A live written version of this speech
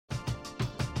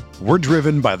We're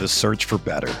driven by the search for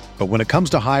better. But when it comes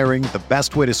to hiring, the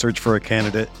best way to search for a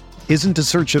candidate isn't to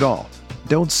search at all.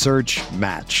 Don't search,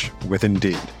 match with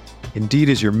Indeed. Indeed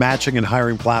is your matching and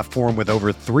hiring platform with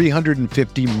over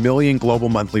 350 million global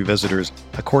monthly visitors,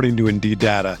 according to Indeed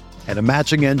data, and a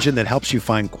matching engine that helps you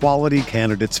find quality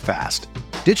candidates fast.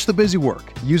 Ditch the busy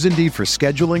work. Use Indeed for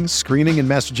scheduling, screening, and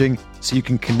messaging so you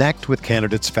can connect with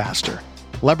candidates faster.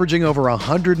 Leveraging over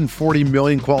 140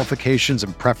 million qualifications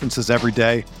and preferences every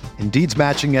day, Indeed's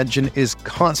matching engine is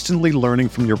constantly learning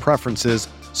from your preferences,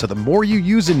 so the more you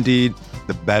use Indeed,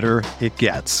 the better it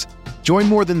gets. Join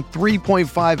more than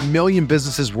 3.5 million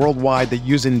businesses worldwide that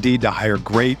use Indeed to hire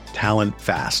great talent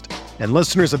fast. And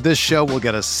listeners of this show will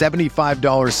get a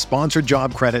 $75 sponsored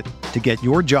job credit to get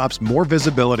your jobs more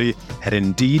visibility at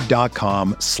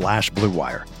Indeed.com/Blue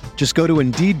Wire. Just go to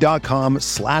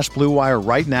Indeed.com/Blue Wire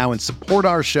right now and support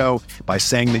our show by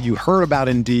saying that you heard about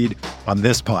Indeed on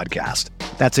this podcast.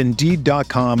 That's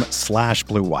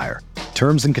Indeed.com/Blue Wire.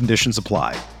 Terms and conditions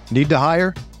apply. Need to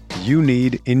hire? You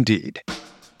need Indeed.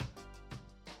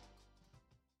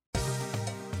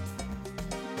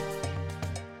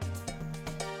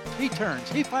 He turns,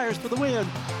 he fires for the win.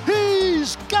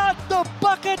 He's got the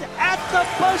bucket at the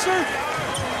buzzer.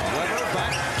 Weber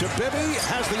back to Bibby,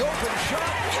 has the open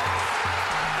shot.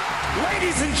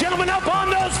 Ladies and gentlemen, up on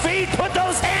those feet, put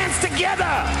those hands together.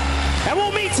 And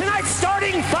we'll meet tonight's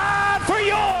starting five for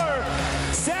your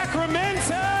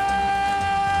Sacramento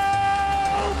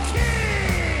Kings.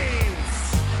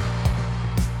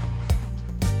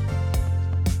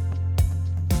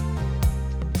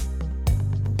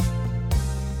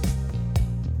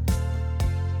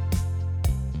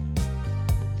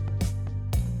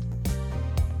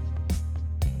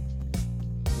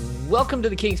 Welcome to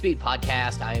the Kings Beat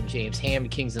podcast. I am James Ham,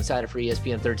 Kings Insider for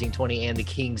ESPN 1320 and the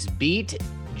Kings Beat.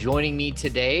 Joining me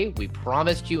today, we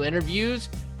promised you interviews.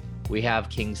 We have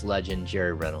Kings legend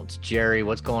Jerry Reynolds. Jerry,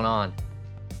 what's going on?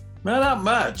 Well, not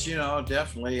much,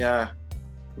 definitely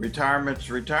retirement's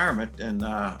retirement. And,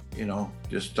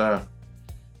 just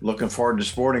looking forward to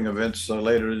sporting events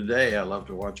later today. I love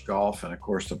to watch golf and, of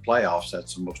course, the playoffs.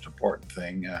 That's the most important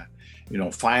thing.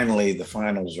 Finally, the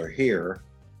finals are here.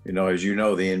 As you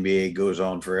know, the NBA goes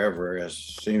on forever, as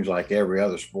seems like every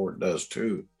other sport does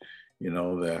too.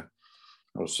 I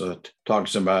was talking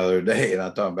to somebody the other day, and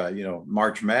I thought about,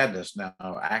 March Madness now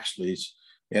actually is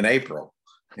in April.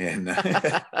 And,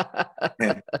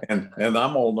 and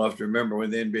I'm old enough to remember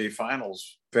when the NBA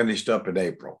finals finished up in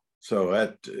April. So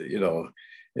that,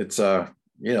 it's, but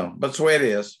it's the way it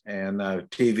is. And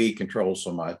TV controls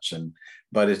so much,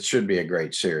 but it should be a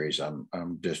great series. I'm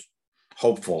just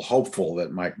hopeful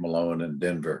that Mike Malone and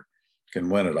Denver can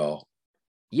win it all.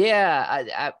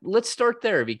 Yeah, let's start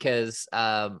there because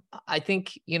I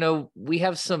think, we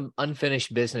have some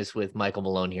unfinished business with Michael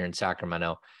Malone here in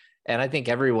Sacramento. And I think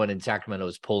everyone in Sacramento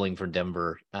is pulling for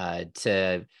Denver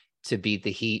to beat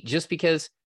the Heat just because,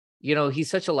 he's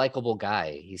such a likable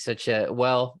guy. He's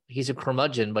he's a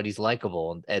curmudgeon, but he's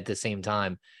likable at the same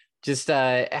time. Just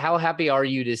how happy are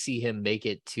you to see him make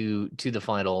it to the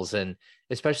finals, and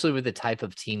especially with the type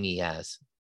of team he has?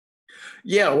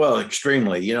 Yeah, well,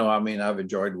 extremely. I've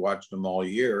enjoyed watching them all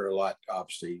year a lot,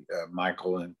 obviously,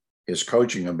 Michael and his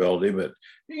coaching ability, but,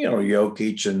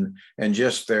 Jokic and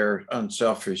just their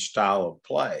unselfish style of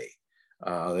play.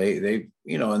 And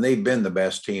they've been the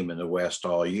best team in the West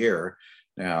all year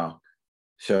now.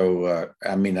 So,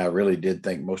 I really did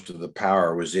think most of the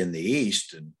power was in the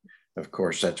East. And of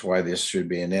course, that's why this should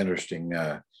be an interesting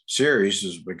series,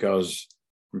 is because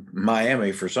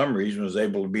Miami, for some reason, was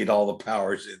able to beat all the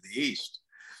powers in the East.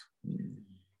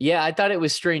 Yeah, I thought it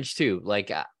was strange too.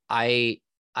 Like I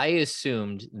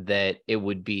assumed that it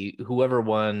would be whoever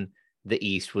won the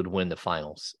East would win the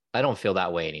finals. I don't feel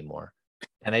that way anymore.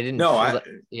 And I didn't. No,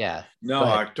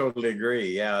 I totally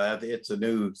agree. Yeah, it's a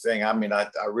new thing. I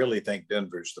really think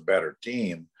Denver's the better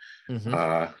team.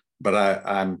 Mm-hmm. But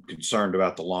I'm concerned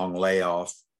about the long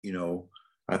layoff.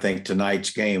 I think tonight's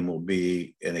game will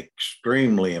be an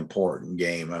extremely important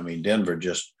game. Denver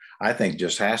just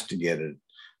has to get it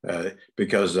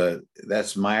because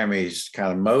that's Miami's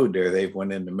kind of mode there. They've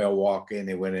went into Milwaukee and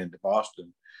they went into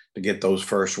Boston to get those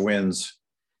first wins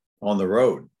on the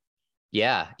road.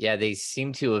 Yeah, they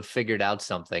seem to have figured out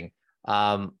something.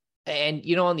 And,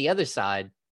 on the other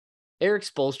side, Eric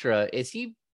Spoelstra, is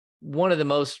he one of the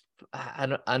most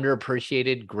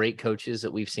underappreciated great coaches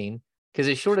that we've seen? Because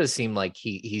it sure does seem like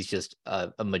he's just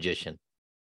a magician.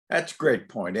 That's a great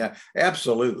point. Yeah,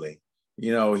 absolutely.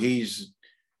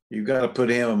 You've got to put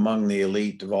him among the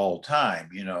elite of all time.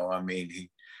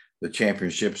 The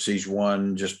championships he's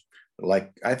won, just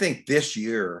like, I think this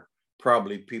year,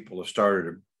 probably people have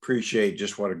started to appreciate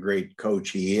just what a great coach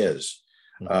he is,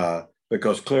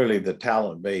 because clearly the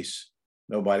talent base,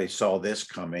 nobody saw this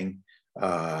coming.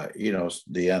 The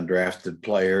undrafted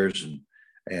players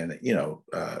and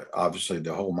obviously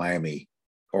the whole Miami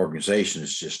organization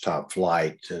is just top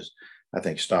flight. As I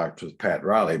think starts with Pat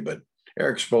Riley, but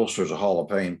Eric Spoelstra is a Hall of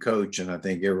Fame coach, and I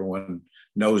think everyone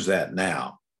knows that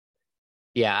now.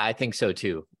 Yeah, I think so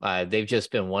too. They've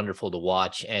just been wonderful to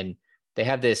watch, and they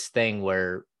have this thing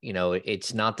where,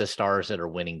 it's not the stars that are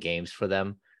winning games for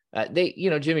them.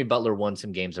 Jimmy Butler won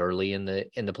some games early in the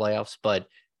playoffs, but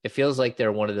it feels like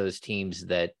they're one of those teams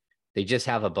that they just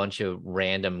have a bunch of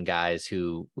random guys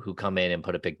who come in and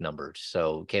put up big numbers.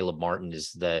 So Caleb Martin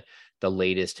is the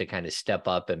latest to kind of step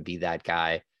up and be that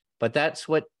guy. But that's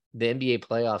what the NBA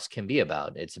playoffs can be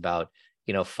about. It's about,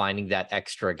 finding that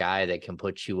extra guy that can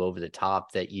put you over the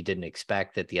top that you didn't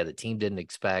expect, that the other team didn't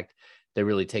expect, that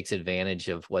really takes advantage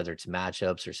of whether it's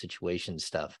matchups or situation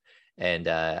stuff. And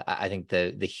I think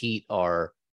the Heat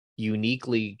are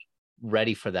uniquely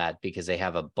ready for that because they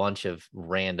have a bunch of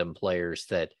random players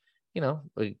that,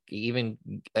 even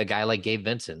a guy like Gabe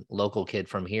Vincent, local kid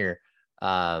from here,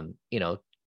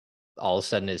 all of a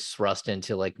sudden is thrust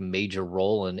into like major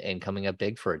role and coming up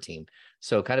big for a team.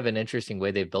 So kind of an interesting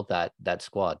way they've built that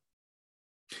squad.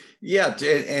 Yeah.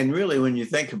 And really, when you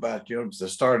think about, the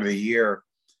start of the year,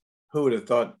 who would have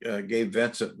thought Gabe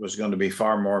Vincent was going to be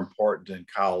far more important than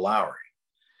Kyle Lowry?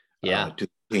 To the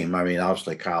team. I mean,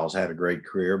 obviously Kyle's had a great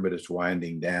career, but it's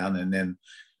winding down. And then,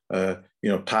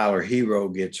 Tyler Hero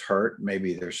gets hurt,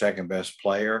 maybe their second best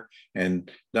player. And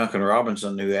Duncan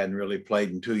Robinson, who hadn't really played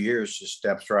in 2 years, just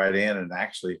steps right in and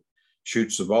actually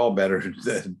shoots the ball better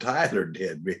than Tyler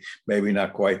did. Maybe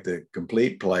not quite the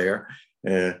complete player,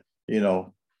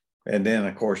 And then,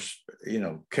 of course,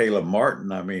 Caleb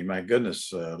Martin, I mean, my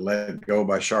goodness, let go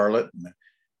by Charlotte.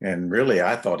 And really,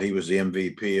 I thought he was the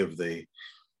MVP of the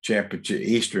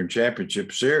Eastern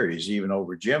Championship Series, even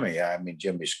over Jimmy. I mean,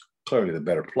 Jimmy's clearly the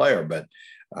better player, but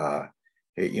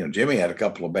Jimmy had a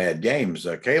couple of bad games.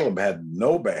 Caleb had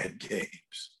no bad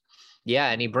games.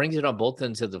 Yeah, and he brings it on both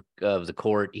ends of the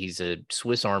court. He's a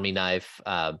Swiss Army knife.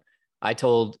 I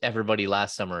told everybody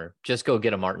last summer, just go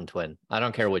get a Martin twin. I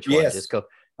don't care which one. Just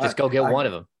go get one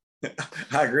of them.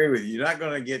 I agree with you. You're not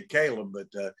going to get Caleb, but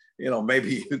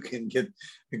maybe you can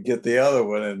get the other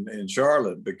one in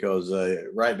Charlotte, because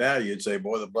right now you'd say,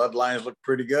 boy, the bloodlines look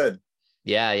pretty good.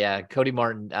 Yeah. Cody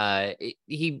Martin,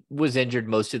 he was injured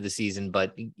most of the season,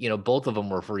 but both of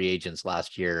them were free agents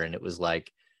last year, and it was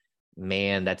like,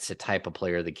 man, that's the type of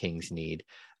player the Kings need.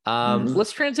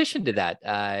 Let's transition to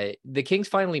that. The Kings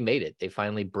finally made it. They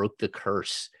finally broke the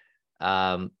curse.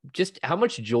 Just how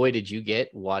much joy did you get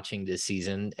watching this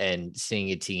season and seeing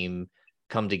a team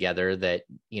come together that,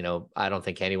 I don't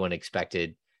think anyone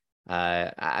expected.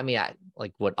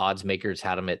 Like what odds makers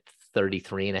had them at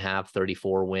 33.5,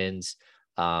 34 wins.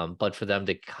 But for them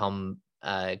to come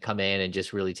in and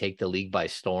just really take the league by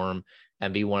storm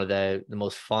and be one of the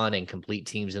most fun and complete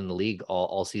teams in the league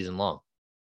all season long.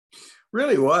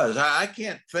 Really was. I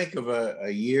can't think of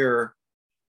a year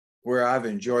where I've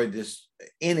enjoyed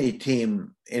any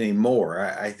team anymore.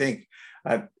 I think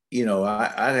I'd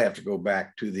have to go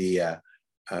back to the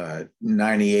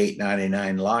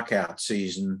 98-99 lockout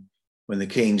season when the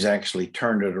Kings actually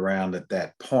turned it around at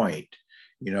that point,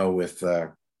 with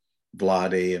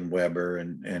Vlade and Weber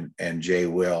and Jay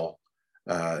Will.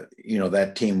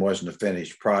 That team wasn't a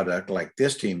finished product like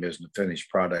this team isn't a finished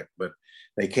product, but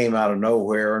they came out of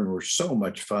nowhere and were so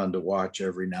much fun to watch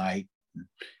every night.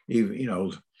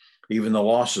 Even the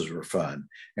losses were fun.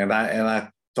 And I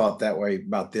thought that way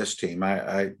about this team.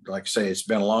 I like I say, it's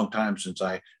been a long time since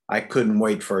I couldn't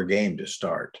wait for a game to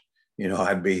start.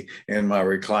 I'd be in my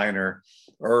recliner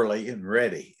early and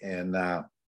ready. And,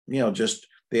 just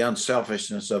the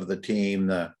unselfishness of the team,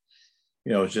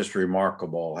 it's just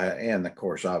remarkable. And of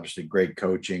course, obviously great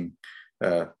coaching,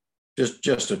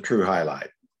 just a true highlight.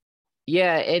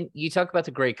 Yeah. And you talk about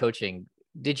the great coaching.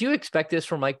 Did you expect this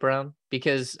from Mike Brown?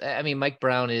 Because Mike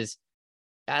Brown is,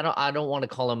 I don't want to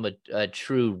call him a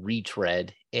true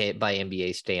retread by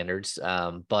NBA standards.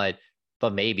 But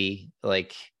maybe,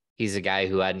 like, he's a guy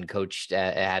who hadn't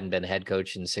been head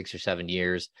coach in 6 or 7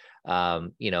 years.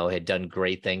 Had done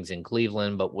great things in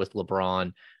Cleveland, but with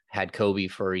LeBron, had Kobe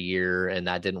for a year and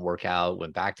that didn't work out.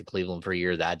 Went back to Cleveland for a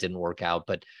year, that didn't work out.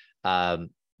 But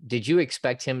did you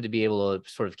expect him to be able to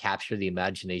sort of capture the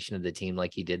imagination of the team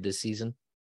like he did this season?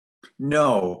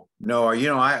 No.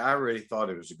 I really thought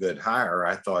it was a good hire.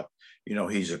 I thought,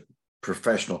 he's a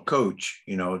professional coach.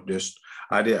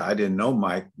 I didn't know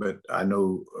Mike, but I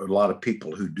know a lot of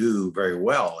people who do very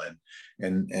well,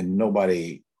 and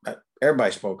nobody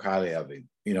everybody spoke highly of him,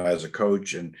 as a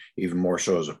coach and even more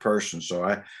so as a person. So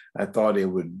I thought it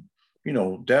would,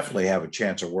 definitely have a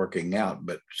chance of working out,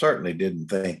 but certainly didn't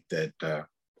think that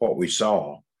what we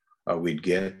saw we'd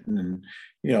get. And,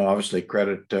 obviously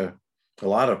credit to a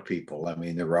lot of people. I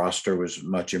mean, the roster was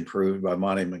much improved by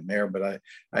Monty McNair, but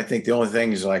I think the only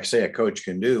thing is, like say, a coach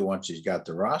can do once he's got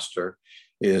the roster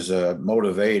is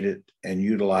motivate it and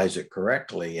utilize it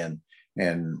correctly. And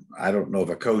I don't know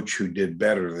of a coach who did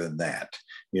better than that.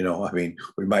 I mean,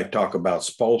 we might talk about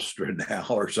Spoelstra now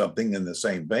or something in the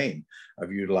same vein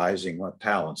of utilizing what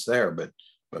talent's there. But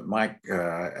Mike,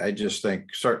 I just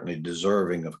think certainly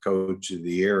deserving of Coach of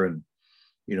the Year, and,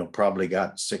 probably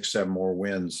got 6-7 more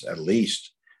wins at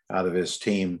least out of his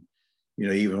team.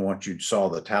 Even once you saw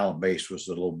the talent base was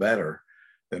a little better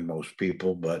than most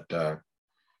people. But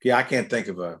yeah, I can't think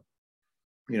of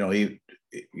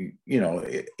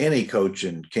any coach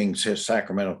in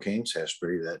Sacramento Kings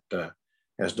history that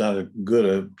has done a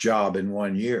good job in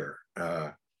 1 year.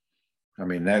 I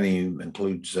mean, that even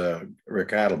includes Rick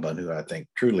Adelman, who I think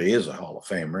truly is a Hall of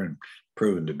Famer and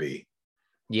proven to be.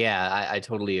 Yeah, I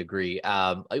totally agree.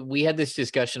 We had this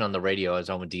discussion on the radio. I was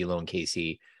on with D'Lo and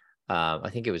Casey. I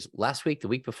think it was last week, the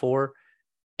week before,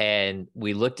 and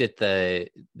we looked at the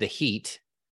Heat,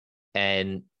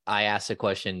 and I asked the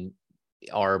question: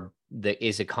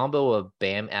 is a combo of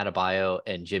Bam Adebayo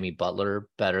and Jimmy Butler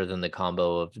better than the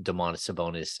combo of Domantas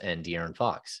Sabonis and De'Aaron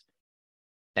Fox?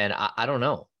 And I don't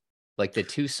know, like the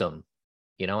twosome.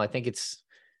 I think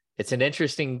it's an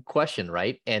interesting question,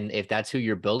 right? And if that's who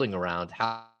you're building around,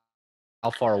 how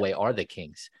far away are the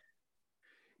Kings?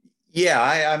 Yeah,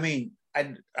 I mean,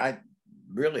 I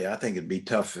really think it'd be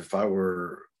tough if I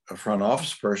were a front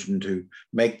office person to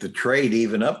make the trade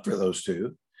even up for those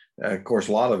two. Of course,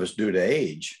 a lot of it's due to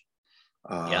age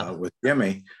with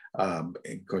Jimmy. Of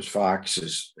course, Fox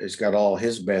has got all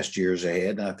his best years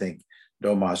ahead, and I think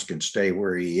Domas can stay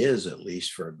where he is at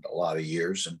least for a lot of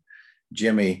years. And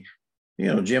Jimmy,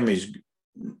 Jimmy's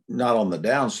not on the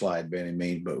downslide by any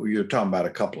means, but you're talking about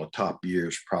a couple of top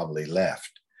years probably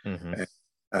left. Mm-hmm.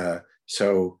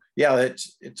 So yeah,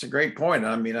 it's a great point.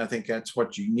 I mean, I think that's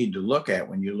what you need to look at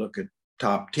when you look at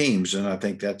top teams. And I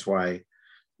think that's why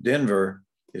Denver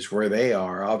is where they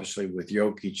are, obviously with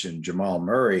Jokic and Jamal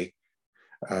Murray.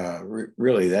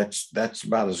 Really, that's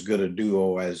about as good a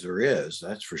duo as there is.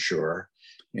 That's for sure.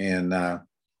 And of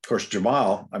course,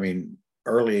 Jamal, I mean,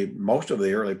 most of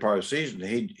the early part of the season,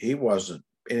 he wasn't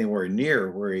anywhere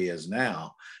near where he is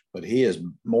now, but he is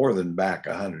more than back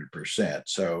 100%.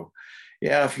 So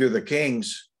yeah, if you're the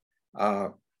Kings,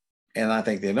 and I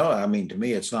think they know, I mean, to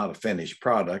me, it's not a finished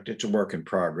product. It's a work in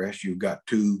progress. You've got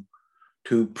two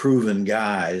proven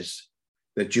guys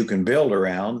that you can build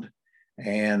around,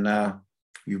 and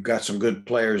you've got some good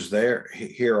players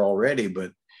here already,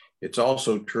 but it's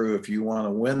also true if you want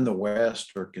to win the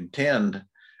West or contend,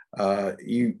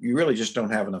 you really just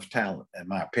don't have enough talent, in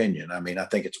my opinion. I mean, I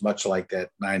think it's much like that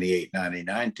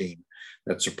 98-99 team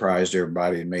that surprised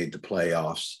everybody and made the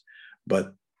playoffs.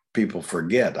 But people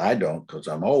forget, I don't because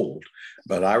I'm old,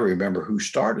 but I remember who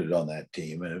started on that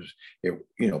team. And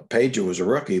Peja was a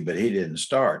rookie, but he didn't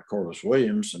start. Corliss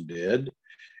Williamson did.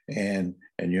 And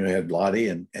you had Lottie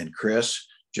and Chris,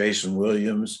 Jason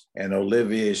Williams, and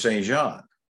Olivier St. Jean.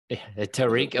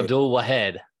 Tariq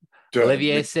Abdul-Wahed.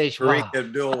 Olivier St. Jean. Tariq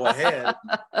Abdul-Wahed.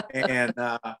 And,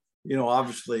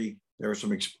 obviously there were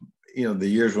some, the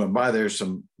years went by, there's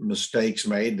some mistakes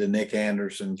made, the Nick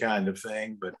Anderson kind of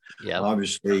thing. But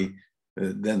obviously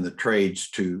then the trades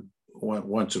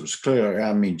once it was clear,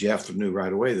 I mean, Jeff knew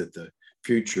right away that the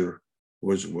future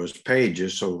was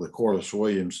Page's. So the Corliss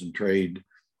Williamson trade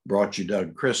brought you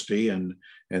Doug Christie, and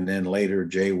then later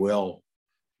Jay Will.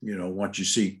 Once you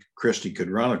see Christie could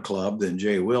run a club, then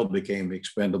Jay Will became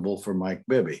expendable for Mike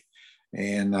Bibby.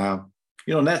 And,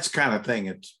 and that's the kind of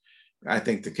thing I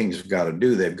think the Kings have got to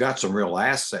do. They've got some real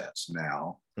assets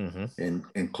now,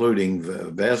 including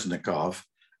the Vesnikov,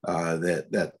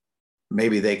 that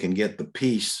maybe they can get the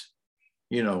piece,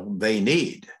 they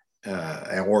need,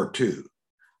 or two,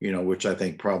 which I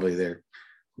think probably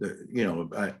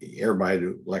everybody,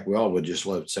 like we all would just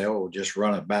love to say, oh, we'll just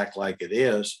run it back like it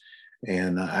is.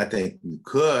 And I think you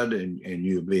could, and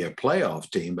you'd be a playoff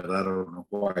team, but I don't know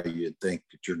why you'd think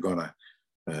that you're going to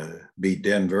beat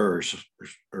Denver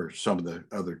or some of the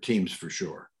other teams for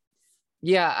sure.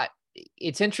 Yeah,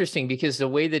 it's interesting because the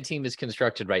way the team is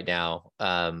constructed right now,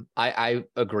 I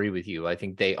agree with you. I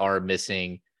think they are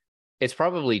missing. It's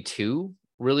probably two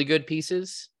really good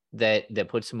pieces that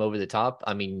puts them over the top.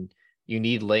 I mean, you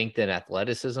need length and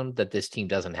athleticism that this team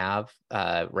doesn't have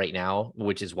right now,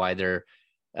 which is why their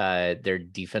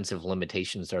defensive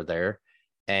limitations are there.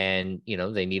 And,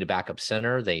 they need a backup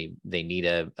center. They need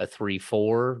a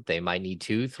 3-4. They might need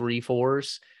 2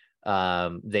 3-4s.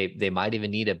 They might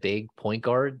even need a big point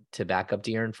guard to back up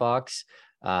De'Aaron Fox.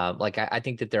 I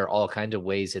think that there are all kinds of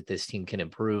ways that this team can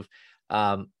improve.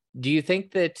 Do you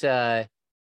think that,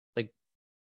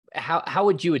 how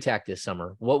would you attack this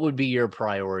summer? What would be your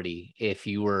priority if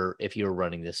you were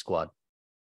running this squad?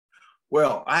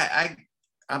 Well,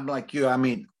 I'm like you. I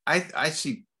mean, I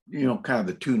see, kind of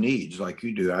the two needs like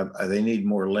you do. They need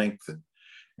more length,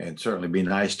 and certainly be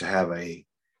nice to have a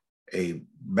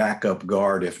backup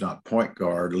guard, if not point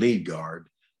guard, lead guard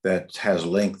that has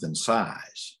length and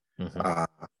size. Mm-hmm.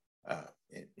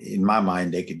 In my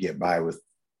mind, they could get by with,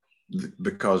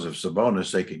 because of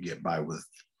Sabonis, they could get by with,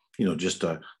 just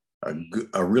a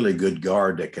really good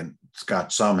guard it's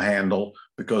got some handle,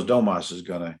 because Domas is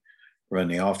going to run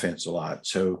the offense a lot.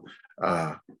 So,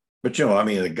 but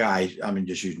the guy,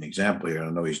 just use an example here. I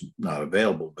know he's not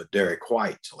available, but Derek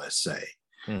White, let's say,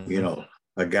 Mm-hmm.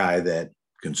 A guy that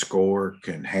can score,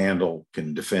 can handle,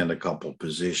 can defend a couple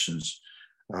positions,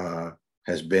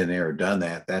 has been there, done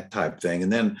that type thing.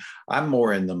 And then I'm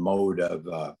more in the mode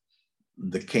of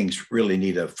the Kings really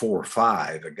need a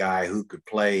 4-5, a guy who could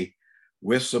play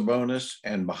with Sabonis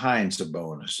and behind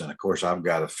Sabonis. And of course, I've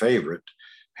got a favorite,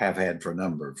 have had for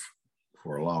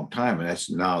a long time, and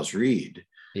that's Naz Reid.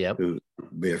 Yep.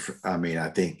 I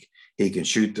think he can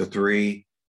shoot the 3.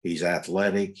 He's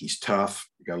athletic. He's tough.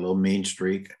 Got a little mean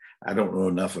streak. I don't know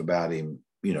enough about him,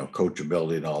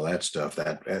 coachability and all that stuff.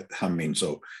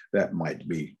 So that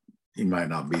he might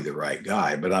not be the right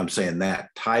guy, but I'm saying that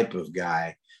type of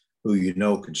guy who,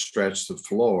 can stretch the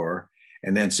floor.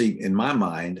 And then see, in my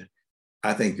mind,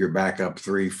 I think your backup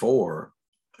 3-4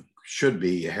 should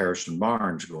be Harrison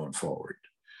Barnes going forward.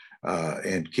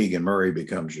 And Keegan Murray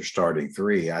becomes your starting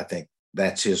 3. I think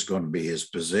that's going to be his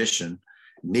position,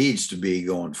 needs to be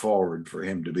going forward for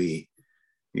him to be,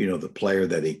 the player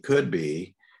that he could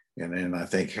be. And then I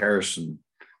think Harrison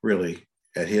really,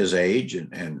 at his age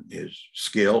and his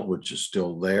skill, which is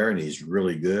still there, and he's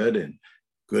really good and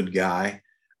good guy,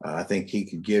 I think he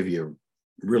can give you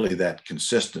really that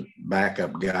consistent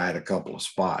backup guy at a couple of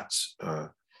spots,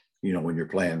 when you're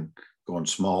going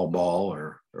small ball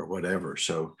or whatever.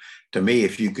 So to me,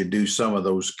 if you could do some of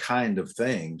those kind of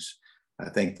things, I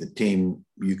think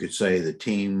you could say the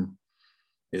team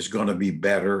is going to be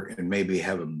better and maybe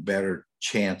have a better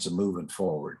chance of moving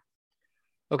forward.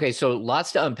 Okay, so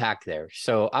lots to unpack there.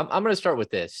 So I'm going to start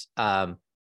with this.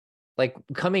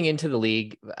 Coming into the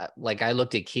league, I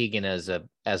looked at Keegan as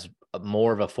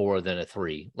more of a 4 than a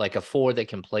 3, like a 4 that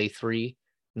can play 3,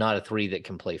 not a 3 that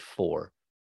can play 4.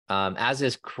 As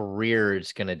his career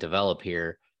is going to develop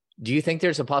here, do you think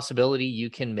there's a possibility you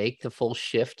can make the full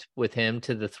shift with him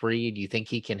to the 3? Do you think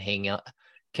he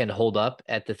can hold up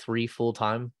at the 3 full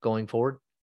time going forward?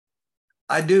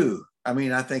 I do. I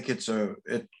think it's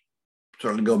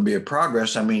certainly going to be a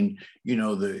progress.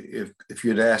 If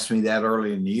you'd asked me that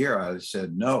early in the year, I'd have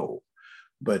said no.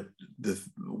 But the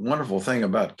wonderful thing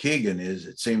about Keegan is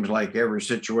it seems like every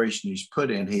situation he's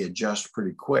put in, he adjusts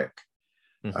pretty quick.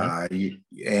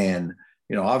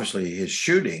 Mm-hmm. Obviously his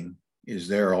shooting is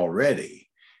there already.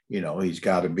 He's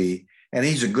got to be, and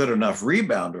he's a good enough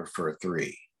rebounder for a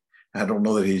 3. I don't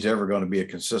know that he's ever going to be a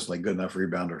consistently good enough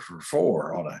rebounder for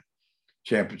 4 on a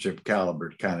championship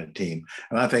caliber kind of team.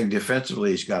 And I think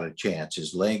defensively, he's got a chance.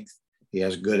 His length, he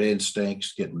has good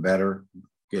instincts, getting better,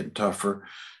 getting tougher.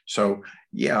 So,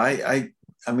 yeah, I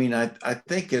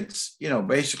think it's,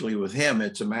 basically with him,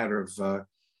 it's a matter of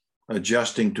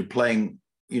adjusting to playing,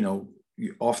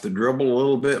 off the dribble a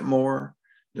little bit more,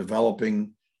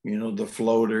 developing, the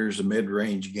floaters, the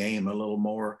mid-range game a little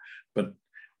more.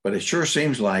 But it sure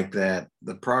seems like that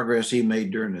the progress he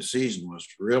made during the season was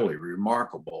really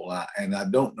remarkable. And I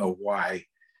don't know why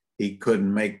he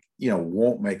couldn't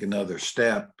won't make another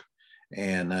step.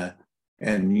 And at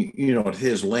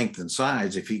his length and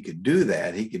size, if he could do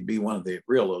that, he could be one of the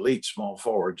real elite small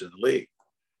forwards in the league.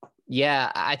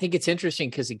 Yeah, I think it's interesting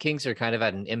because the Kings are kind of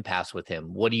at an impasse with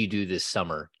him. What do you do this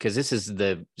summer? Because this is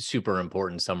the super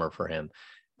important summer for him.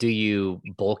 Do you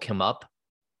bulk him up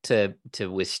to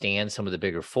withstand some of the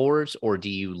bigger 4s, or do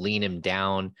you lean him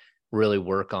down, really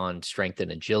work on strength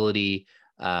and agility,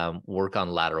 work on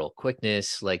lateral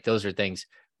quickness? Those are things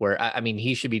where,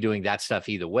 he should be doing that stuff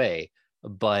either way,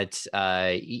 but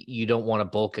you don't want to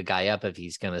bulk a guy up if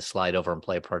he's going to slide over and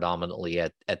play predominantly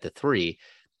at the 3.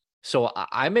 So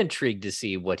I'm intrigued to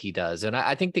see what he does. And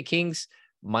I think the Kings'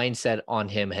 mindset on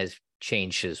him has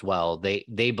changed as well.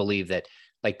 They believe that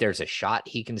there's a shot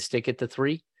he can stick at the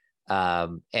 3.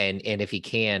 And if he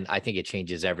can, I think it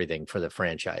changes everything for the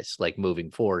franchise. Like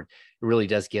moving forward, it really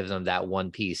does give them that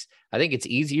one piece. I think it's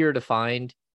easier to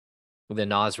find the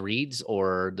Naz Reeds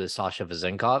or the Sasha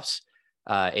Vezenkovs.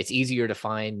 It's easier to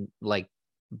find like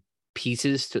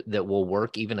pieces that will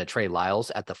work, even a Trey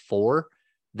Lyles at the 4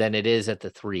 than it is at the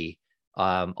 3.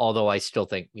 Although I still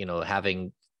think,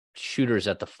 having shooters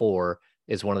at the 4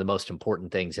 is one of the most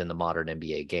important things in the modern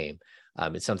NBA game.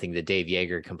 It's something that Dave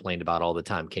Yeager complained about all the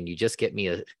time. Can you just get me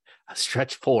a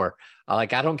stretch 4? I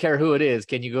don't care who it is.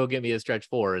 Can you go get me a stretch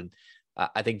 4? And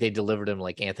I think they delivered him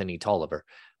like Anthony Tolliver.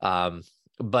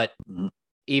 But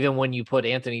even when you put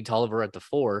Anthony Tolliver at the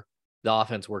 4, the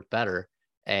offense worked better.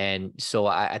 And so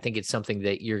I think it's something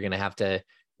that you're going to have to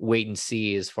wait and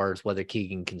see as far as whether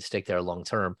Keegan can stick there long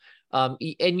term. And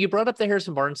you brought up the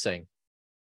Harrison Barnes thing.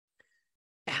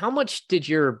 How much did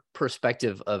your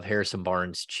perspective of Harrison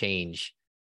Barnes change?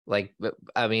 Like,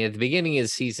 I mean, at the beginning of the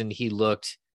season, he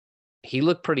looked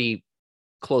pretty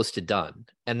close to done.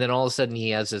 And then all of a sudden he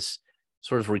has this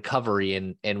sort of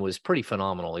recovery and was pretty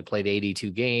phenomenal. He played 82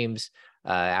 games,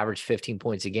 averaged 15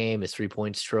 points a game. His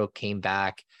 3-point stroke came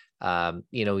back.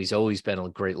 He's always been a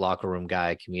great locker room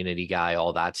guy, community guy,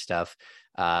 all that stuff.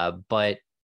 But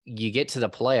you get to the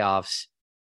playoffs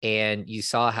and you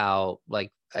saw how,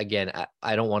 like, again,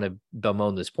 I don't want to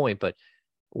bemoan this point, but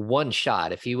one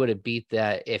shot, if he would have hit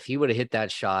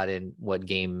that shot in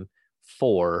game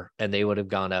 4 and they would have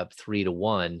gone up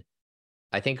 3-1,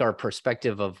 I think our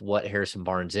perspective of what Harrison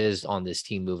Barnes is on this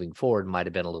team moving forward might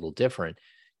have been a little different.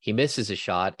 He misses a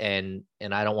shot and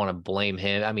I don't want to blame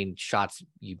him. I mean,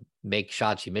 you make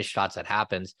shots, you miss shots, that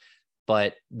happens.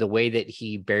 But the way that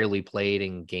he barely played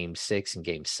in game 6 and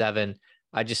game 7,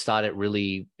 I just thought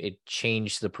it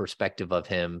changed the perspective of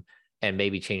him and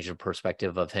maybe changed the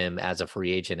perspective of him as a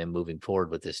free agent and moving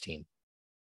forward with this team.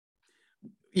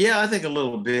 Yeah, I think a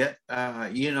little bit.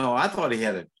 I thought he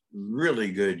had a really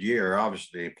good year.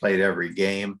 Obviously, he played every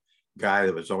game, guy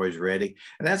that was always ready.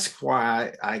 And that's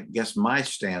why I guess my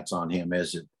stance on him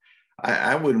is that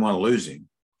I wouldn't want to lose him.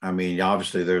 I mean,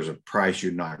 obviously, there's a price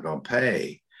you're not going to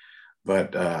pay,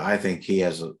 but I think he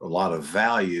has a lot of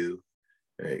value,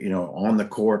 on the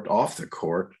court, off the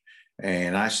court.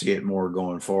 And I see it more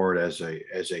going forward as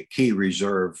a key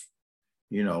reserve,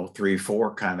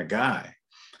 3-4 kind of guy.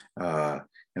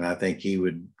 And I think he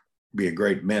would be a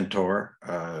great mentor,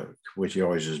 which he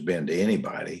always has been to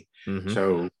anybody.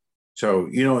 Mm-hmm. So,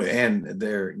 and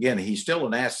there again, he's still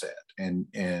an asset.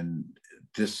 And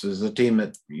this is a team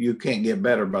that you can't get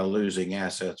better by losing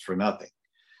assets for nothing.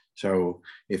 So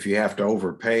if you have to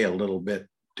overpay a little bit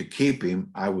to keep him,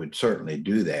 I would certainly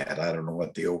do that. I don't know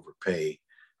what the overpay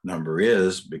number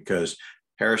is because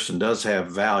Harrison does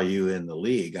have value in the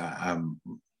league. I'm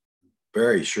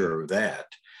very sure of that.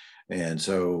 And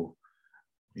so,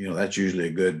 that's usually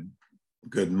a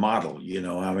good model.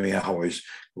 I always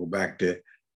go back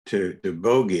to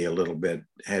Bogey a little bit,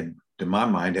 had, to my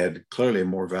mind, had clearly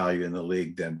more value in the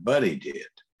league than Buddy did.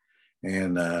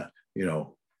 And,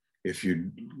 if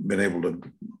you'd been able to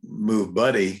move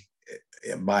Buddy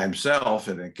by himself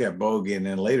and then kept Bogey, and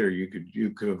then later you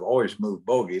could have always moved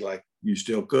Bogey, like you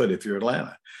still could if you're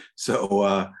Atlanta.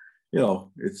 So,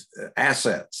 it's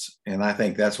assets. And I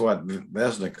think that's what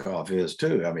Vesnikov is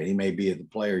too. I mean, he may be the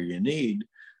player you need,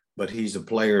 but he's a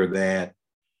player that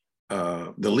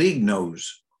the league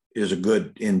knows is a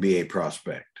good NBA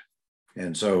prospect.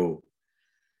 And so,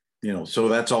 so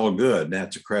that's all good. And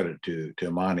that's a credit to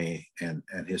Monty and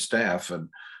his staff. And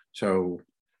so,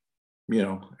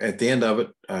 at the end of it,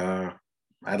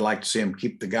 I'd like to see them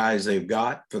keep the guys they've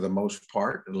got for the most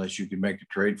part, unless you can make a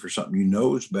trade for something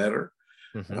is better.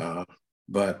 Mm-hmm.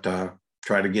 But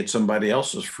try to get somebody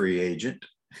else's free agent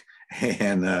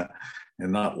and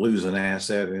not lose an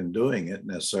asset in doing it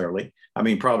necessarily. I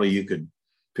mean, probably you could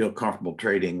feel comfortable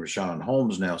trading Rashawn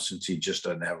Holmes now since he just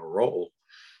doesn't have a role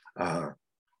for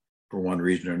one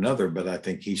reason or another. But I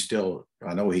think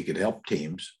I know he could help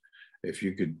teams if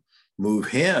you could move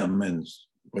him, and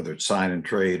whether it's sign and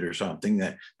trade or something,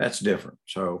 that's different.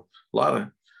 So a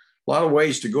lot of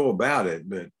ways to go about it,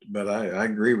 but I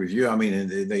agree with you. I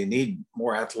mean, they need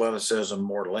more athleticism,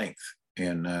 more length,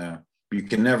 and you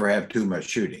can never have too much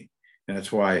shooting. And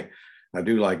that's why I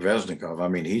do like Vesnikov. I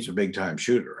mean, he's a big time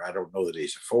shooter. I don't know that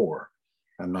he's a 4.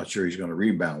 I'm not sure he's going to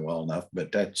rebound well enough,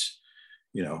 but that's,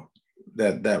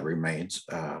 that remains,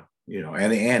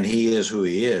 and he is who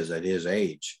he is at his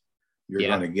age. You're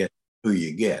going to get who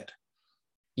you get.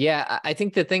 Yeah, I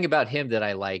think the thing about him that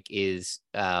I like is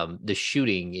the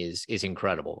shooting is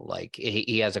incredible. Like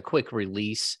he has a quick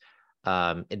release.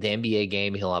 In the NBA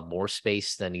game, he'll have more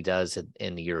space than he does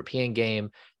in the European game.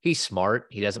 He's smart.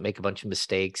 He doesn't make a bunch of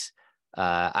mistakes.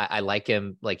 I like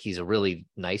him. Like, he's a really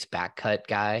nice back cut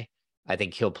guy. I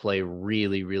think he'll play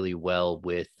really, really well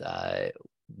with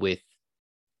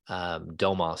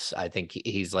Domas. I think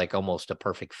he's like almost a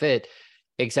perfect fit,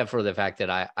 except for the fact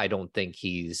that I don't think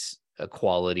he's a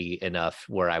quality enough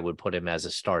where I would put him as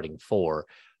a starting 4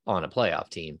 on a playoff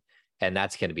team. And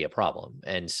that's going to be a problem.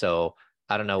 And so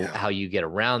I don't know how you get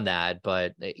around that,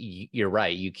 but you're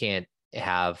right. You can't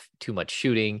have too much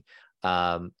shooting.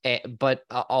 But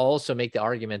I'll also make the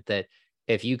argument that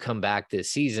if you come back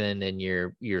this season and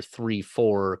your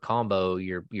 3-4 combo,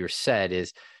 your set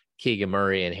is Keegan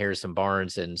Murray and Harrison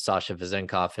Barnes and Sasha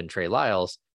Vezenkov and Trey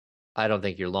Lyles, I don't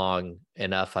think you're long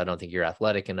enough. I don't think you're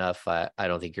athletic enough. I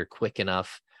don't think you're quick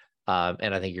enough.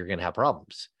 And I think you're going to have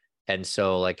problems. And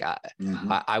so, like,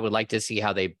 I would like to see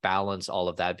how they balance all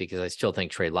of that, because I still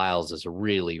think Trey Lyles is a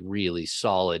really, really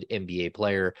solid NBA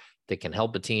player that can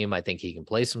help a team. I think he can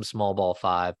play some small ball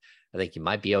 5. I think you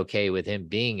might be okay with him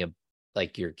being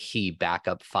like your key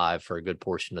backup 5 for a good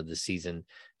portion of the season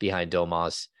behind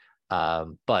Domas.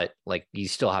 But like, you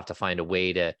still have to find a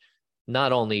way to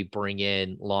not only bring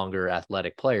in longer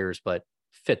athletic players, but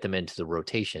fit them into the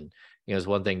rotation. You know, it's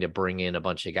one thing to bring in a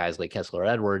bunch of guys like Kessler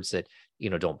Edwards that, you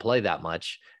know, don't play that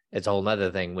much. It's a whole nother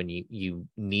thing when you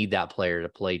need that player to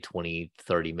play 20,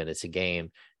 30 minutes a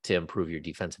game to improve your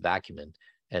defensive acumen.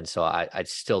 And so I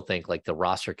still think like the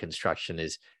roster construction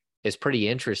is pretty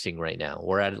interesting right now.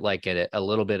 We're at like a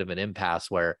little bit of an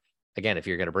impasse where, again, if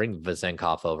you're going to bring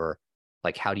Vezenkov over,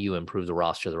 like, how do you improve the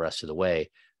roster the rest of the way?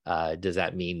 Does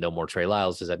that mean no more Trey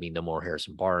Lyles? Does that mean no more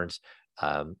Harrison Barnes?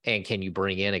 And can you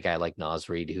bring in a guy like Naz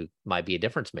Reid who might be a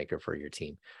difference maker for your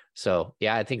team? So,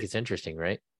 yeah, I think it's interesting,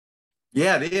 right?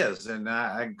 Yeah, it is. And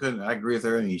I agree with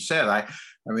everything you said. I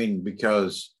mean,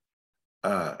 because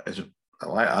I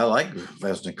like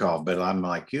Vesnikov, but I'm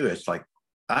like you. It's like,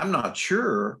 I'm not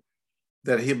sure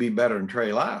that he'll be better than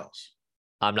Trey Lyles.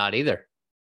 I'm not either.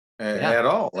 At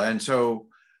all. And so,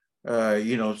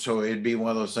 so it'd be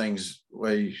one of those things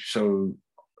where, so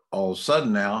all of a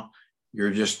sudden now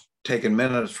you're just taking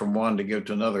minutes from one to give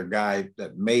to another guy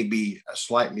that may be a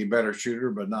slightly better shooter,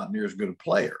 but not near as good a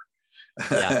player.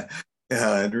 Yeah.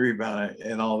 And rebound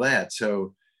and all that.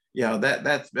 So,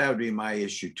 that would be my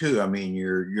issue too. I mean,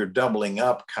 you're doubling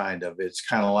up kind of. It's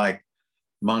kind of like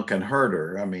Monk and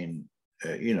Herter. I mean,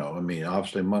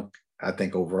 obviously Monk, I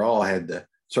think overall had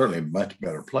certainly much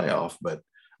better playoff, but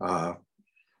I'm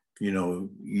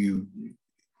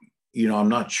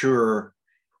not sure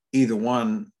either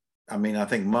one. I mean, I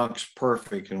think Monk's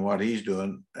perfect in what he's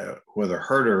doing, whether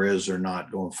Herter is or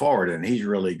not going forward, and he's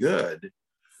really good.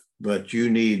 But you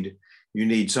need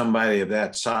somebody of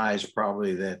that size,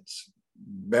 probably, that's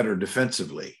better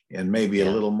defensively and maybe a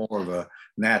little more of a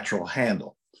natural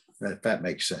handle. That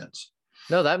makes sense.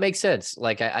 No, that makes sense.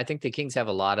 Like, I think the Kings have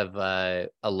a lot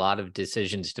of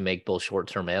decisions to make, both short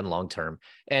term and long term.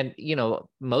 And,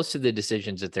 most of the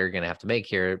decisions that they're going to have to make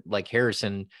here, like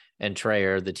Harrison and Trey,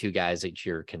 are the 2 guys that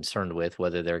you're concerned with,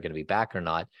 whether they're going to be back or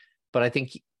not. But I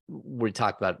think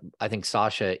I think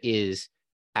Sasha is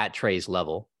at Trey's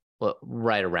level,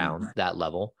 right around that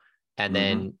level. And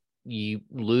then you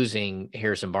losing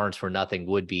Harrison Barnes for nothing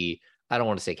would be, I don't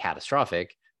want to say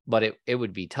catastrophic, but it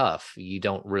would be tough. You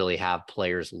don't really have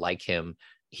players like him.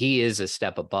 He is a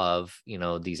step above,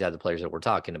 these other players that we're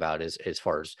talking about as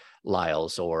far as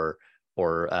Lyles or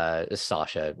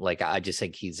Sasha. Like, I just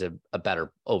think he's a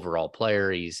better overall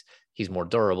player. He's more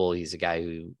durable. He's a guy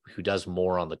who does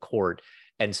more on the court.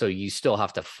 And so you still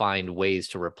have to find ways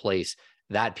to replace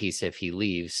that piece if he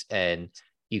leaves. And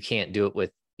you can't do it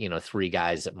with, 3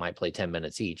 guys that might play 10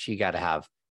 minutes each. You got to have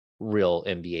real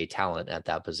NBA talent at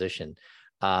that position.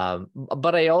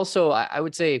 But I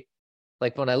would say,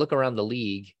 like, when I look around the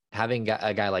league, having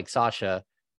a guy like Sasha,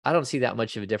 I don't see that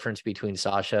much of a difference between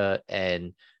Sasha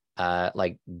and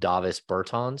like Davis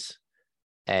Bertans.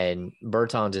 And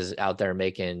Bertans is out there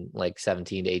making like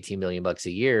 17 to 18 million bucks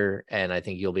a year. And I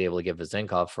think you'll be able to give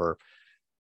Vezenkov for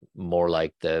more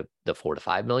like the $4 to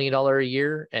 $5 million a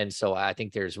year. And so I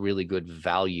think there's really good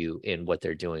value in what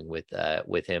they're doing with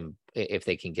him, if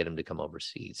they can get him to come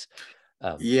overseas.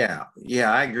 I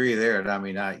agree there. And I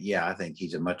mean, I think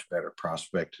he's a much better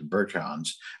prospect than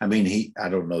Bertans. I mean, I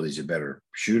don't know that he's a better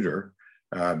shooter,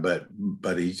 but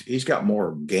he's got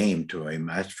more game to him,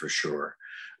 that's for sure.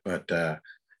 But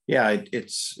it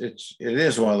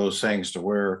is one of those things to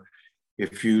where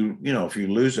if you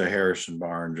lose a Harrison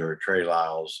Barnes or a Trey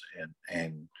Lyles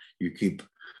and you keep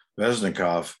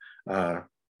Vesnikov, I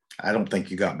don't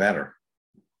think you got better.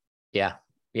 Yeah,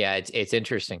 it's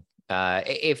interesting.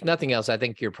 If nothing else, I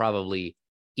think you're probably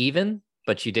even,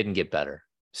 but you didn't get better.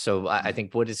 So I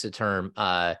think, what is the term?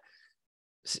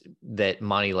 that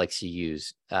Monty likes to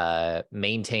use,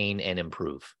 maintain and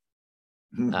improve.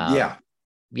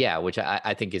 Yeah, which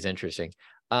I think is interesting.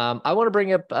 I want to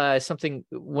bring up something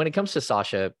when it comes to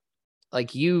Sasha.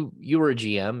 Like you were a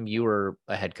GM, you were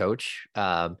a head coach.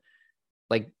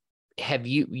 Like, have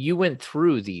you went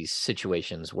through these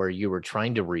situations where you were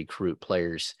trying to recruit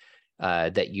players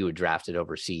that you had drafted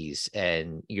overseas,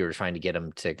 and you were trying to get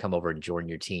them to come over and join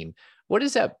your team? What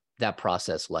is that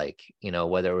process like? You know,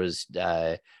 whether it was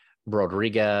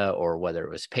Rodriga or whether it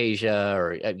was Peja,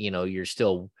 or you're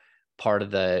still part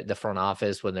of the front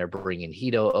office when they're bringing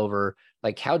Hito over.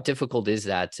 Like, how difficult is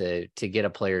that to get a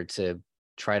player to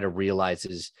try to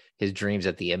realize his dreams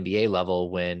at the NBA level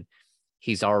when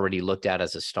he's already looked at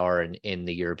as a star in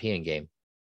the European game?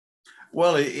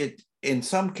 Well, it in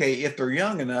some case, if they're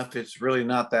young enough, it's really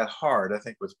not that hard. I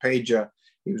think with Peja,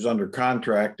 he was under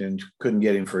contract and couldn't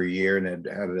get him for a year, and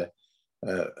had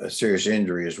a serious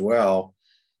injury as well.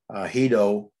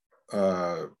 Hito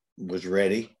was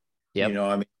ready. Yep.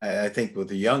 I mean, I think with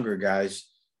the younger guys,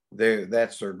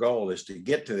 that's their goal, is to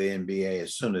get to the NBA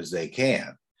as soon as they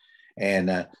can.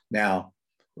 And now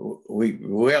we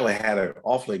really had an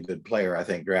awfully good player, I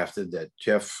think, drafted that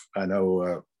Jeff, I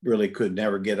know, really could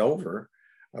never get over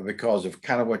because of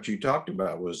kind of what you talked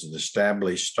about, was an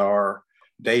established star,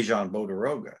 Dejan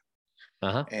Bodiroga.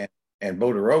 Uh-huh. And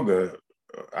Bodiroga,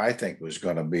 I think, was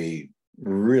going to be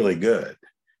really good.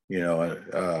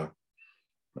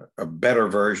 A better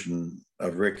version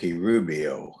of Ricky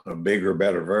Rubio, a bigger,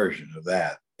 better version of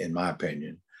that, in my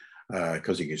opinion,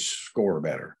 because he could score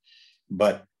better.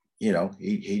 But,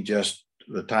 he just,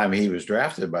 the time he was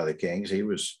drafted by the Kings, he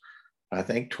was, I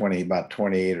think, about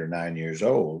 28 or 9 years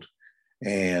old.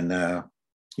 And, and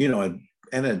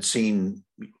had seen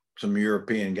some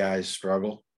European guys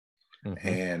struggle. Mm-hmm.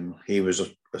 And he was a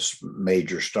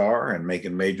major star and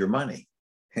making major money.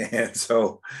 And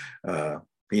so,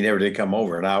 he never did come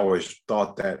over. And I always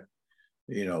thought that,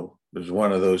 was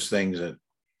one of those things that,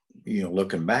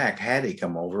 looking back, had he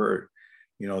come over,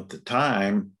 at the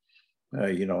time,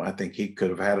 I think he could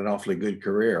have had an awfully good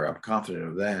career. I'm confident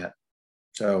of that.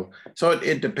 So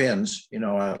it depends,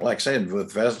 like I said,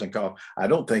 with Vesnikov, I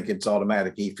don't think it's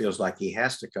automatic. He feels like he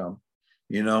has to come,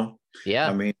 Yeah.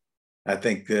 I mean, I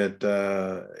think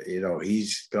that,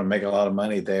 he's going to make a lot of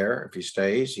money there if he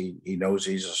stays. He knows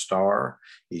he's a star.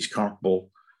 He's comfortable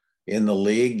in the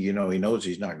league. He knows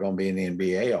he's not going to be in the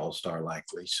NBA All-Star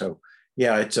likely. So,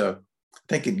 yeah, I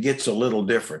think it gets a little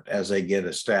different as they get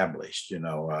established,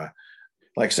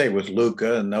 like say with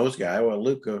Luka and those guys. Well,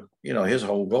 Luka, his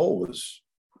whole goal was,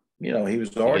 he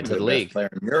was already the best player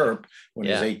in Europe when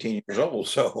he was 18 years old.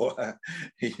 So,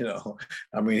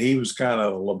 I mean, he was kind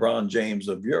of LeBron James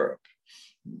of Europe.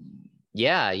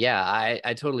 Yeah,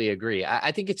 I totally agree.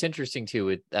 I think it's interesting too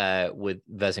with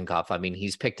Vezenkov. I mean,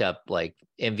 he's picked up like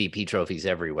MVP trophies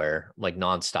everywhere, like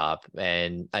nonstop,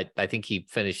 and I think he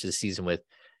finished the season with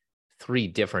 3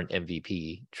 different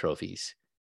MVP trophies.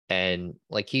 And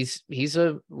like he's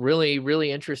a really, really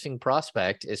interesting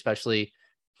prospect, especially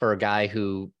for a guy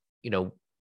who,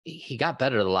 he got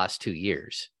better the last 2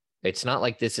 years. It's not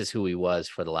like this is who he was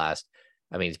for the last.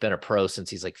 I mean, he's been a pro since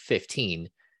he's like 15.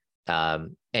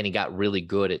 And he got really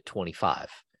good at 25.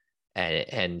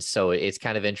 And so it's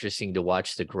kind of interesting to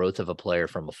watch the growth of a player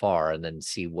from afar and then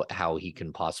see how he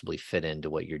can possibly fit into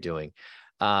what you're doing.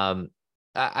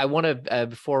 I want to,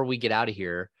 before we get out of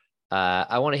here,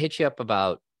 I want to hit you up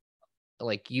about,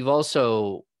 like, you've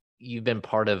been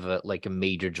part of a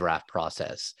major draft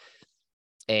process.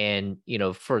 And,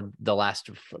 for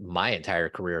my entire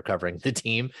career covering the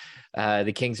team,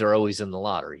 the Kings are always in the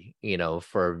lottery,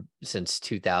 since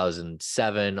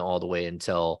 2007 all the way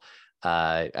until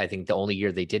I think the only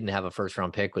year they didn't have a first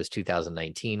round pick was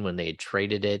 2019 when they had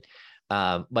traded it.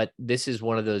 But this is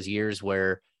one of those years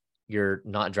where you're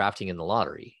not drafting in the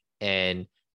lottery. And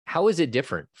how is it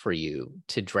different for you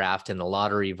to draft in the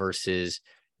lottery versus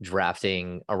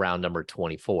drafting around number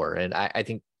 24? And I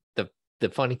think the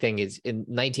funny thing is, in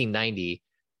 1990,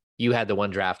 you had the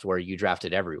one draft where you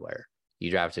drafted everywhere.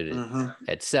 You drafted it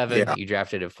at 7, you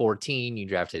drafted at 14, you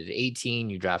drafted at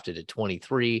 18, you drafted at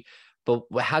 23. But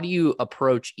how do you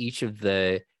approach each of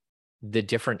the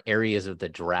different areas of the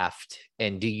draft?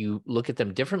 And do you look at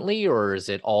them differently, or is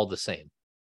it all the same?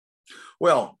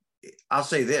 Well, I'll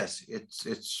say this.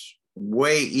 It's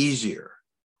way easier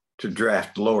to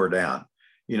draft lower down.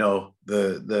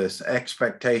 The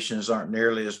expectations aren't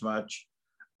nearly as much.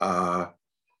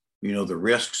 The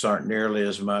risks aren't nearly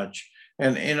as much.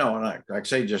 And, and I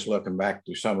say, just looking back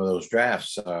to some of those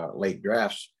drafts, late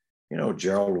drafts,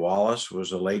 Gerald Wallace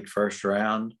was a late first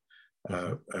round,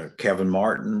 Kevin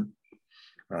Martin,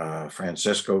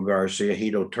 Francisco Garcia.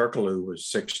 Hito Turkoglu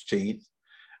was 16th.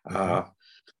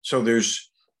 So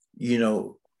there's,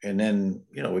 and then,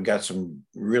 we got some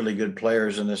really good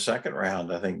players in the second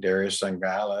round. I think Darius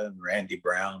Sangala and Randy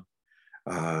Brown,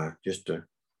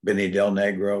 Benny Del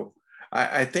Negro.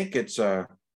 I think it's, to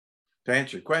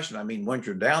answer your question, I mean, once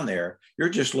you're down there, you're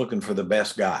just looking for the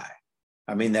best guy.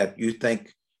 I mean, that you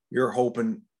think you're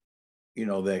hoping,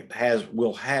 that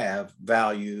will have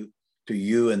value to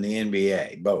you and the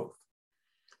NBA, both.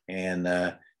 And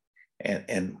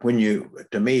when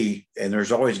to me, and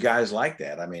there's always guys like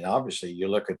that. I mean, obviously you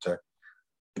look at the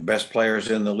best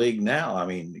players in the league now. I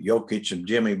mean, Jokic and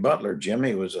Jimmy Butler.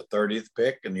 Jimmy was a 30th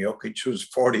pick and Jokic was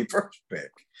 41st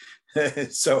pick.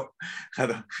 So, I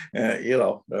mean, you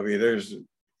don't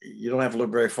have to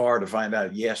look very far to find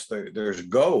out, yes, there's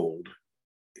gold.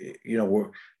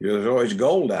 There's always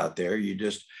gold out there.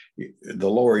 The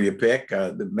lower you pick,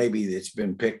 maybe it's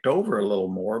been picked over a little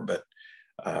more, but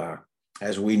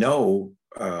as we know,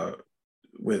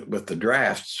 with the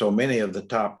draft, so many of the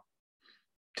top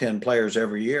 10 players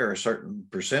every year, a certain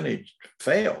percentage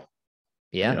fail.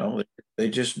 Yeah. They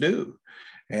just do.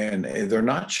 And they're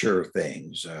not sure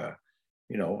things. I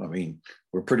mean,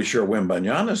 we're pretty sure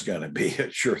Wembanyama is going to be a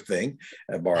sure thing,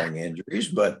 barring injuries,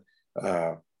 but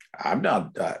I'm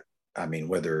not, I mean,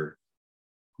 whether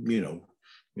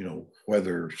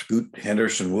Scoot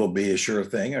Henderson will be a sure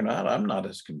thing or not, I'm not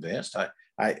as convinced.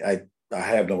 I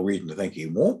have no reason to think he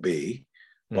won't be,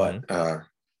 but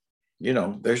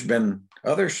there's been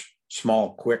other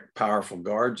small, quick, powerful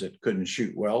guards that couldn't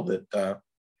shoot well that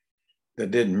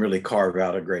didn't really carve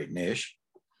out a great niche,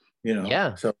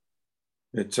 Yeah. So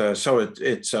it's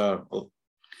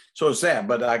that.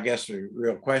 But I guess the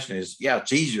real question is,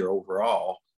 it's easier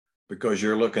overall because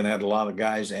you're looking at a lot of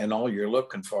guys, and all you're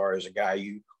looking for is a guy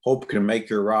you hope can make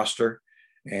your roster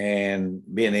and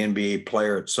be an NBA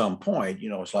player at some point.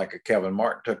 It's like a Kevin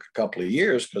Martin took a couple of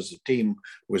years because the team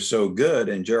was so good,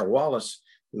 and Gerald Wallace,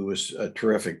 who was a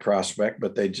terrific prospect,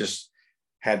 but they just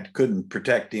couldn't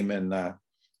protect him in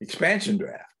expansion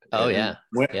draft. Oh, yeah.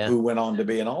 Who went on to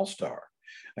be an all-star.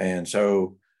 And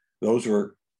so those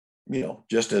were,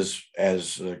 just as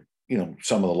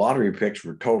some of the lottery picks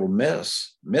were total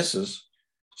misses.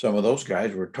 Some of those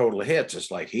guys were total hits. It's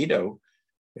like Hito,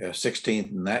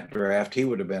 16th in that draft. He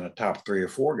would have been a top 3 or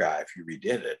 4 guy if you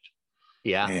redid it.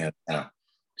 Yeah. And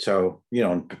so,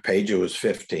 Peja was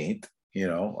 15th,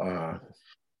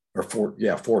 or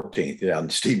 14th. Yeah.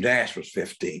 And Steve Nash was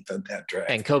 15th in that draft.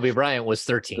 And Kobe Bryant was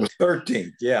 13th.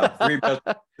 13th. Yeah.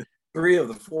 Three of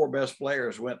the 4 best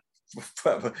players went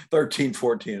 13,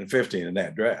 14, and 15 in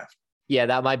that draft. Yeah,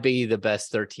 that might be the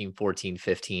best 13, 14,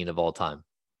 15 of all time.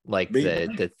 Like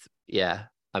yeah.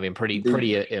 I mean,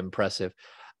 pretty impressive.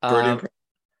 All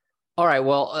right.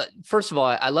 Well, first of all,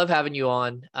 I love having you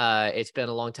on. It's been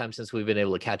a long time since we've been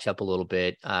able to catch up a little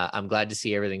bit. I'm glad to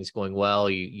see everything's going well.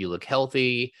 You look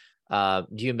healthy. Do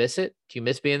you miss it? Do you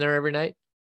miss being there every night?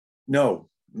 No.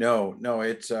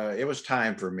 It was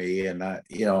time for me. And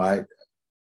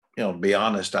to be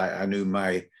honest, I knew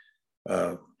my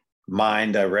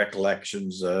mind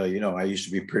recollections. I used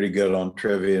to be pretty good on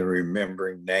trivia and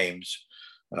remembering names,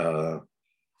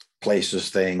 places,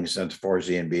 things. And as far as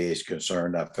the NBA is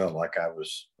concerned, I felt like I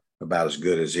was about as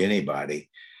good as anybody.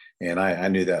 And I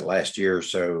knew that last year or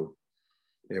so,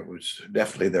 it was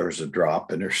definitely, there was a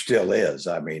drop, and there still is.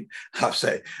 I mean, I'll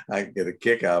say I get a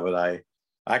kick out of it.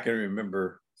 I can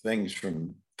remember things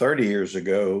from 30 years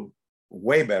ago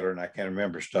way better than I can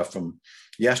remember stuff from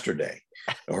yesterday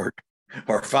or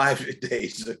 5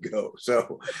 days ago.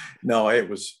 So no, it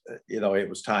was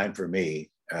time for me.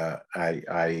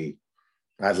 I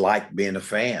like being a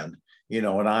fan,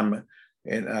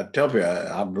 and I tell you,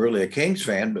 I'm really a Kings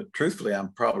fan, but truthfully,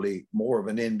 I'm probably more of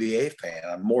an NBA fan.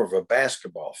 I'm more of a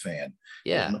basketball fan.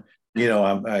 Yeah.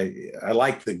 I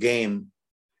like the game,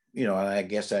 and I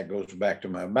guess that goes back to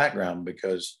my background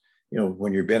because,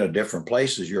 when you've been at different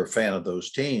places, you're a fan of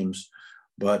those teams,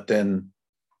 but then,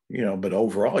 but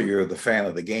overall you're the fan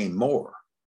of the game more.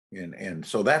 And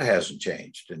so that hasn't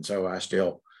changed. And so I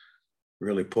still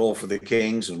really pull for the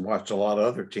Kings and watch a lot of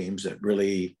other teams that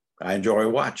really I enjoy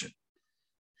watching.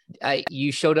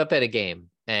 You showed up at a game,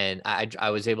 and I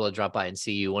was able to drop by and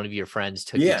see you. One of your friends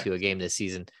took you to a game this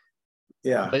season.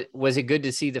 Yeah. But was it good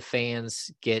to see the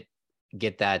fans get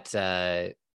that,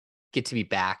 get to be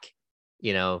back,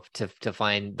 to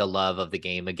find the love of the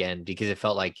game again? Because it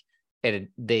felt like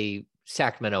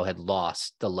Sacramento had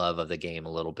lost the love of the game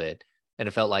a little bit. And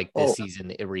it felt like this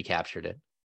season it recaptured it.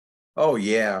 Oh,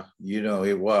 yeah.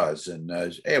 It was. And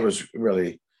it was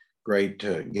really great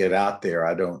to get out there.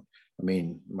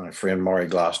 My friend Maury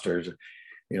Gloucester,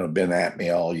 been at me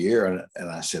all year. And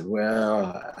I said,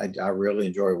 well, I really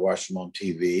enjoy watching them on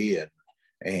TV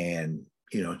and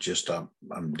just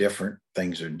I'm different.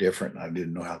 Things are different. I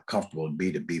didn't know how comfortable it'd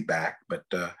be to be back. But,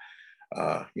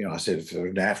 I said, if it's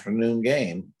an afternoon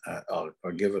game, I'll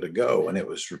give it a go. And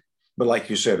but like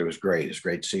you said, it was great. It's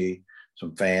great to see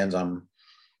some fans.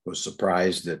 Was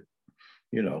surprised that,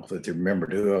 that they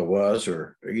remembered who I was,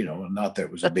 or, not that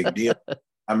it was a big deal.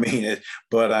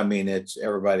 It's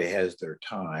everybody has their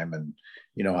time, and,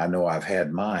 I know I've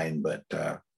had mine, but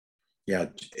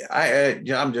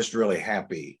I'm just really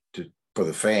happy for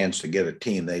the fans to get a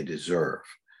team they deserve,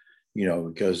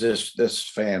 because this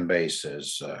fan base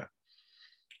is,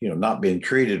 not being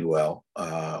treated well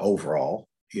overall.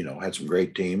 Had some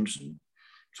great teams and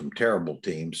some terrible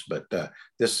teams, but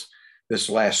this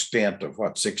last stint of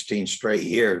 16 straight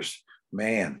years,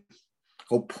 man,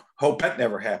 hope that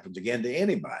never happens again to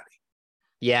anybody.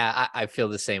 Yeah, I feel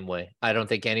the same way. I don't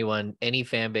think any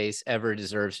fan base ever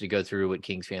deserves to go through what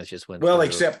Kings fans just went through. Well,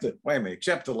 except the Lakers.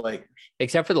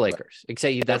 Except for the Lakers.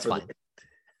 That's fine.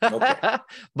 Okay.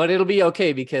 But it'll be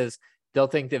okay, because they'll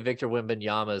think that Victor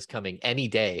Wembanyama is coming any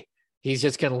day. He's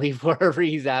just going to leave wherever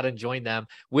he's at and join them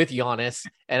with Giannis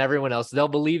and everyone else. They'll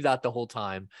believe that the whole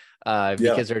time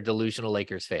because they're delusional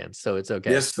Lakers fans. So it's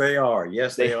okay. Yes, they are.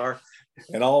 Yes, they are.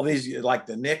 And all these, like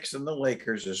the Knicks and the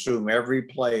Lakers, assume every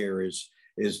player is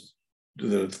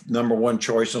the number one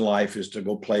choice in life is to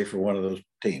go play for one of those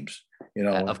teams.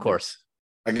 Of course.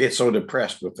 I get so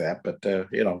depressed with that, but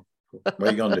what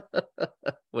are you going to do?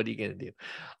 What are you going to do?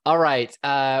 All right.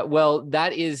 Well,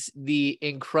 that is the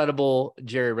incredible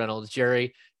Jerry Reynolds.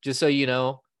 Jerry, just so you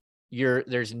know,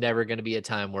 there's never going to be a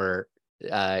time where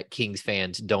Kings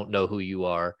fans don't know who you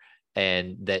are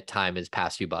and that time has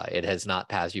passed you by. It has not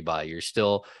passed you by. You're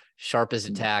still sharp as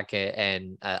a tack,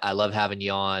 and I love having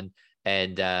you on.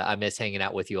 And I miss hanging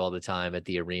out with you all the time at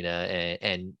the arena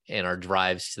and our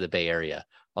drives to the Bay Area.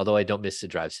 Although I don't miss the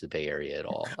drives to the Bay Area at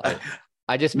all.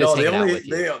 I just miss hanging out with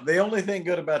you. The only thing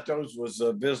good about those was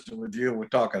visiting with you and we're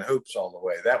talking hoops all the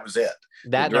way. That was it.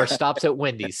 That and our stops at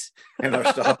Wendy's. And our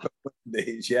stop at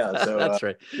Wendy's, yeah. So that's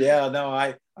right. Yeah, no,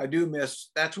 I do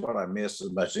miss. That's what I miss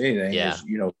as much as anything. Yeah. Is,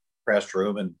 press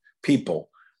room and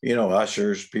people.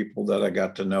 Ushers, people that I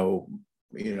got to know.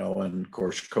 And of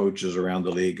course, coaches around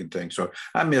the league and things. So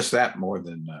I miss that more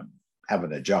than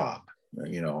having a job.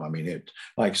 It,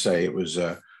 like I say, it was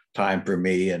time for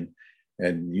me,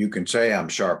 and you can say I'm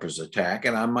sharp as a tack,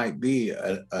 and I might be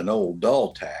an old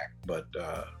dull tack, but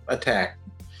a tack.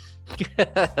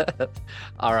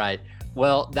 All right.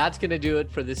 Well, that's going to do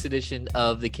it for this edition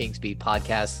of the Kings Beat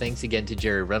podcast. Thanks again to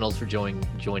Jerry Reynolds for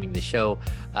joining the show.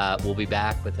 We'll be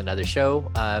back with another show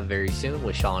very soon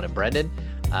with Sean and Brendan.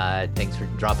 Thanks for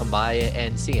dropping by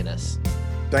and seeing us.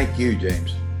 Thank you,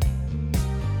 James.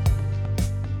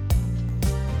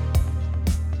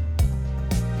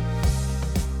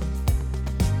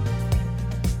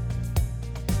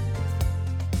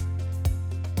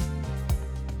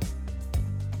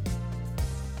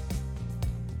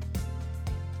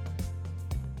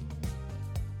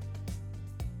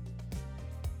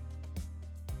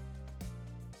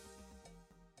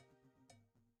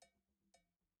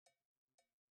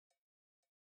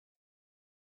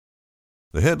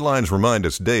 The headlines remind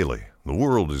us daily, the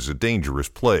world is a dangerous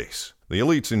place. The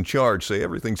elites in charge say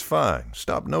everything's fine,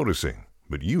 stop noticing.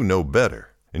 But you know better.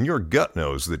 And your gut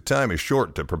knows that time is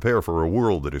short to prepare for a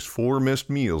world that is 4 missed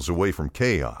meals away from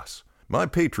chaos. My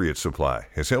Patriot Supply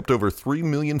has helped over 3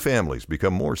 million families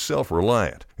become more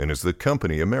self-reliant and is the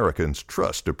company Americans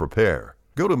trust to prepare.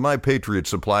 Go to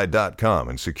MyPatriotSupply.com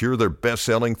and secure their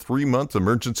best-selling 3-month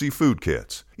emergency food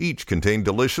kits. Each contain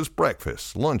delicious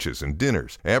breakfasts, lunches, and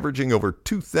dinners, averaging over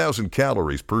 2,000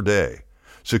 calories per day.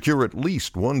 Secure at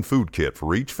least 1 food kit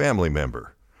for each family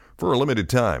member. For a limited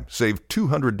time, save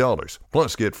 $200,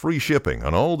 plus get free shipping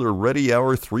on all their Ready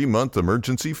Hour 3-month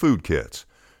emergency food kits.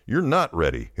 You're not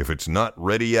ready if it's not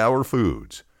Ready Hour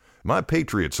Foods. My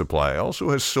Patriot Supply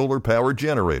also has solar power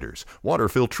generators, water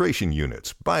filtration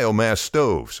units, biomass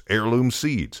stoves, heirloom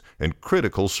seeds, and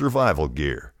critical survival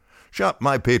gear. Shop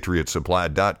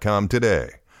MyPatriotSupply.com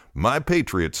today.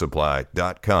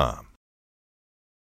 MyPatriotSupply.com.